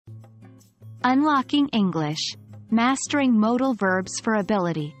Unlocking English. Mastering modal verbs for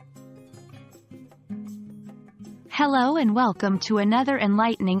ability. Hello and welcome to another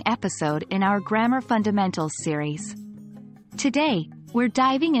enlightening episode in our Grammar Fundamentals series. Today, we're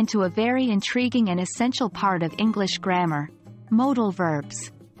diving into a very intriguing and essential part of English grammar, modal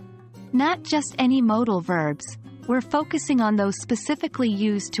verbs. Not just any modal verbs, we're focusing on those specifically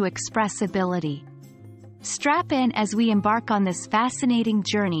used to express ability. Strap in as we embark on this fascinating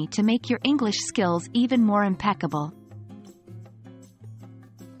journey to make your English skills even more impeccable.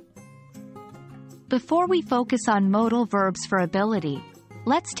 Before we focus on modal verbs for ability,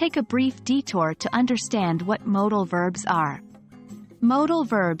 let's take a brief detour to understand what modal verbs are. Modal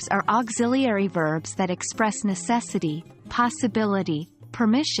verbs are auxiliary verbs that express necessity, possibility,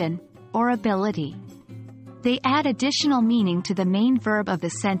 permission, or ability. They add additional meaning to the main verb of the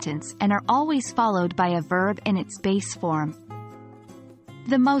sentence and are always followed by a verb in its base form.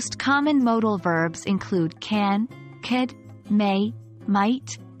 The most common modal verbs include can, could, may,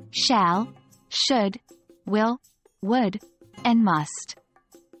 might, shall, should, will, would, and must.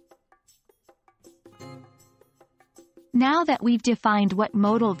 Now that we've defined what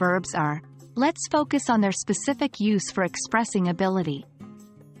modal verbs are, let's focus on their specific use for expressing ability.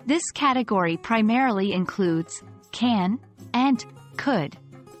 This category primarily includes can and could.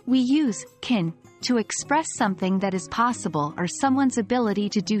 We use can to express something that is possible or someone's ability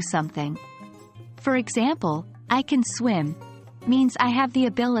to do something. For example, I can swim means I have the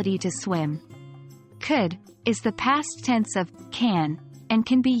ability to swim. Could is the past tense of can and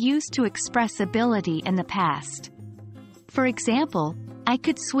can be used to express ability in the past. For example, I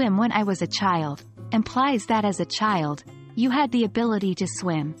could swim when I was a child implies that as a child, you had the ability to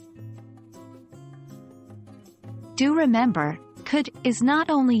swim. Do remember, could is not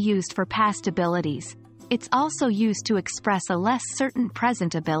only used for past abilities, it's also used to express a less certain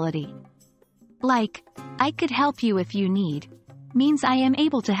present ability. Like, I could help you if you need, means I am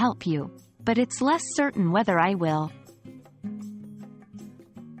able to help you, but it's less certain whether I will.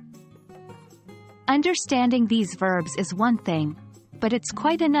 Understanding these verbs is one thing, but it's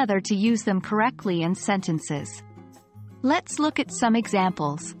quite another to use them correctly in sentences. Let's look at some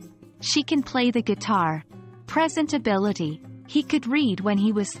examples. She can play the guitar. Present ability. He could read when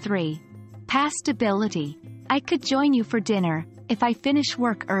he was 3. Past ability. I could join you for dinner, if I finish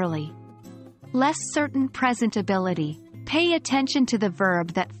work early. Less certain present ability. Pay attention to the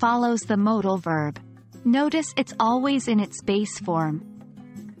verb that follows the modal verb. Notice it's always in its base form.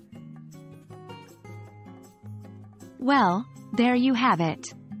 Well, there you have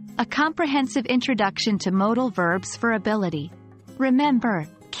it. A comprehensive introduction to modal verbs for ability. Remember,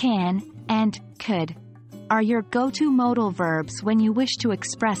 can and could are your go-to modal verbs when you wish to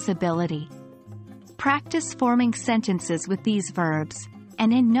express ability. Practice forming sentences with these verbs,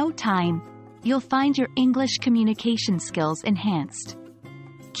 and in no time, you'll find your English communication skills enhanced.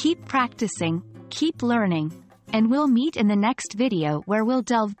 Keep practicing, keep learning, and we'll meet in the next video where we'll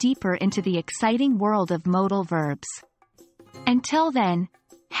delve deeper into the exciting world of modal verbs. Until then,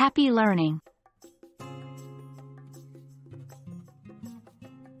 happy learning!